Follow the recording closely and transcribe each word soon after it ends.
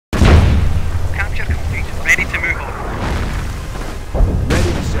Capture complete. Ready to move on.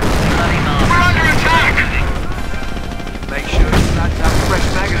 Ready to set. We're under attack! Make sure you lads have fresh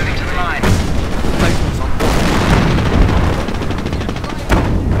magazines To the line. Placements on board.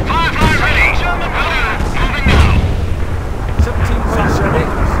 Firefly ready! Moving now! 17 points ready.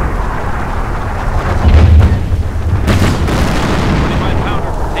 25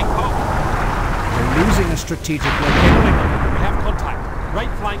 pounder. Take off. We're losing a strategic location. We have contact. Right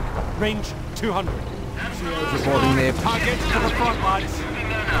flank, range 200. Reporting there. Target to the front, lads.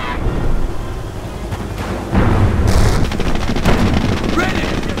 Ready!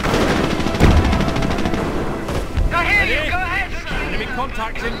 Go ahead, Ready? go ahead, sir! Enemy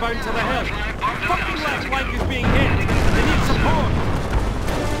contacts inbound to the hill. Our fucking left flank is being hit. They need support.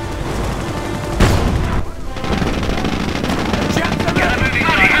 Get moving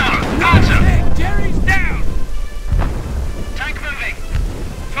right now! Answer! Jerry's down! Tank moving!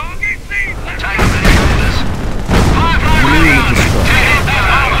 Target seen! Tank moving orders! Firefly ready! Take out that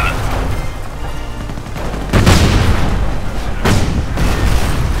armor!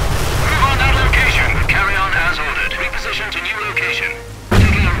 Move on that location. Carry on as ordered. Reposition to new location.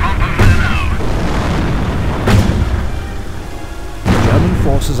 Taking a romp over there now. German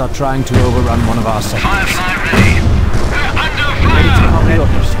forces are trying to overrun one of our sectors. Firefly ready! We're under Ready to fire! cover the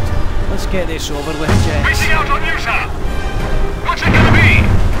opposite. Let's get this over with, gents. Reaching out on you, sir! What's it gonna be?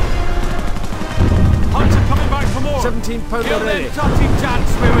 Hunter coming back for more. 17 pounder Kill them ready. dirty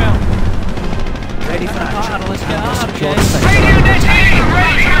jants, we will. Ready for action. Let's get out of Secure here. the sector. Radio detecting!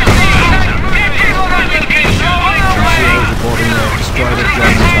 Ready! Get people on location! Those reporting they have destroyed a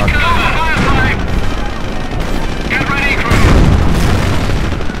German target. Get ready, crew!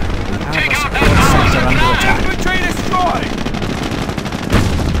 We have Take a out support that sector under armor! attack. Infantry destroyed.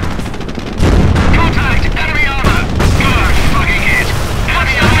 Contact! Enemy armor! Good fucking hit!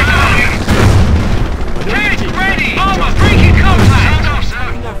 Enemy armor down! Jet ready! Armor breaking contact! Sound off, sir!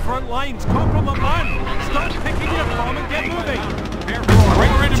 In their front lines, compliment man. Stop picking your bomb and get moving.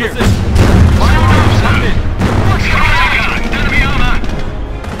 Right ready to position. Sound off, sir! Contact! Enemy armor!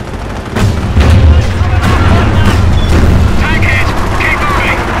 Tank hit! Keep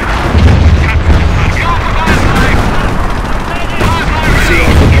moving! Go for Firefly! Firefly ready!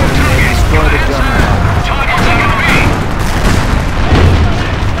 Destroy the German target. Target's enemy!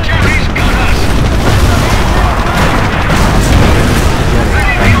 Jerry's got us!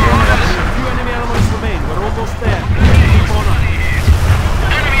 Ready for your orders! Few enemy elements remain. We're almost there. Keep on up.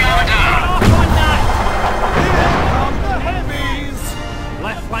 Enemy armor down!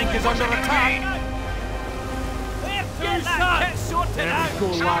 Left flank is under attack. There we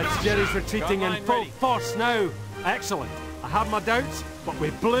go, lads. Jerry's retreating in full force now. Excellent. I have my doubts, but we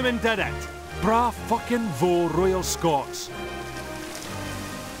bloomin' did it. Bra fucking vo Royal Scots.